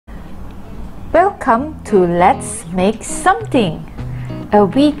Welcome to Let's Make Something, a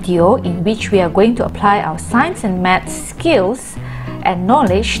video in which we are going to apply our science and math skills and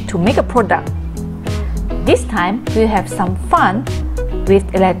knowledge to make a product. This time, we'll have some fun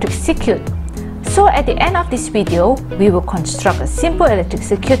with electric circuit. So at the end of this video, we will construct a simple electric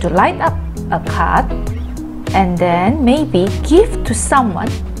circuit to light up a card and then maybe give to someone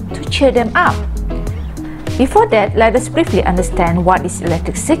to cheer them up. Before that, let us briefly understand what is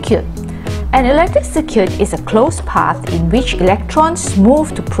electric circuit. An electric circuit is a closed path in which electrons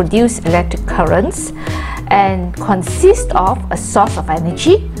move to produce electric currents and consists of a source of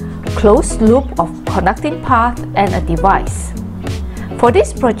energy, closed loop of conducting path, and a device. For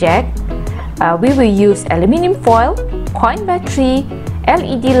this project, we will use aluminium foil, coin battery,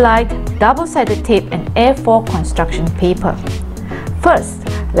 LED light, double-sided tape, and A4 construction paper. First,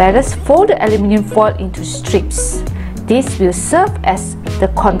 let us fold the aluminium foil into strips. This will serve as the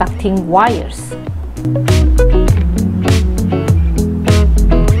conducting wires.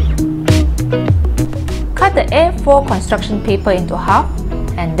 Cut the A4 construction paper into half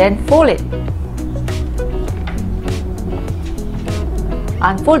and then fold it.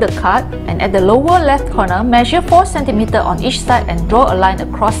 Unfold the card and at the lower left corner, measure 4 cm on each side and draw a line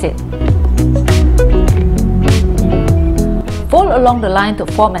across it. Fold along the line to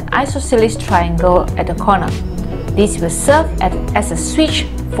form an isosceles triangle at the corner. This will serve as a switch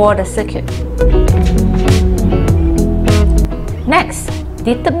for the circuit. Next,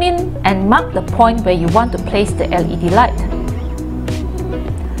 determine and mark the point where you want to place the LED light.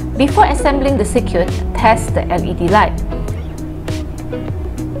 Before assembling the circuit, test the LED light.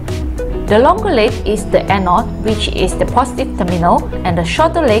 The longer leg is the anode, which is the positive terminal, and the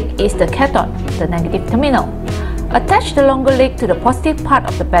shorter leg is the cathode, the negative terminal. Attach the longer leg to the positive part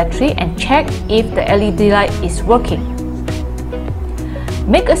of the battery and check if the LED light is working.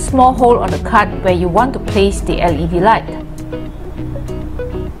 Make a small hole on the card where you want to place the LED light.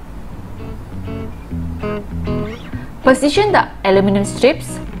 Position the aluminum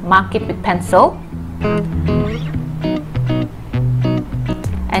strips, mark it with pencil,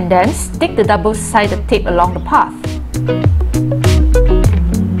 and then stick the double-sided tape along the path.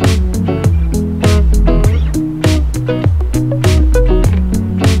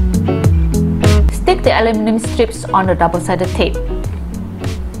 Stick the aluminum strips on the double-sided tape.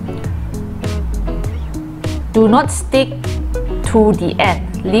 Do not stick to the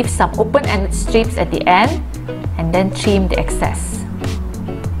end. Leave some open-ended strips at the end and then trim the excess.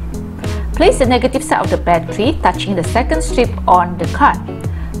 Place the negative side of the battery touching the second strip on the card.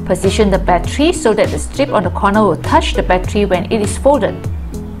 Position the battery so that the strip on the corner will touch the battery when it is folded.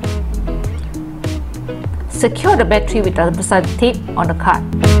 Secure the battery with double-sided tape on the card.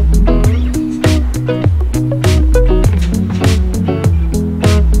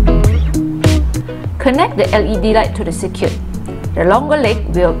 Connect the LED light to the circuit. The longer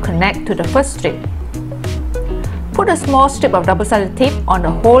leg will connect to the first strip. Put a small strip of double-sided tape on the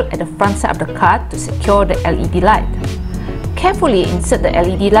hole at the front side of the card to secure the LED light. Carefully insert the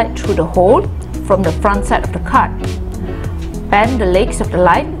LED light through the hole from the front side of the card. Bend the legs of the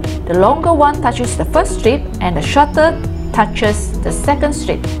light. The longer one touches the first strip and the shorter touches the second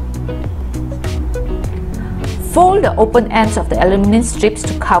strip. Fold the open ends of the aluminum strips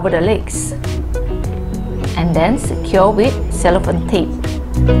to cover the legs, and then secure with cellophane tape.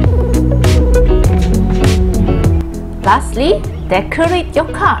 Lastly, decorate your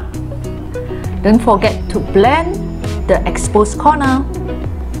card. Don't forget to blend the exposed corner.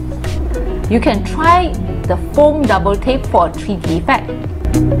 You can try the foam double tape for a 3D effect.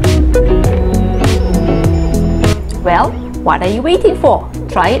 Well, what are you waiting for?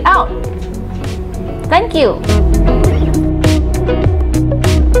 Try it out! Thank you!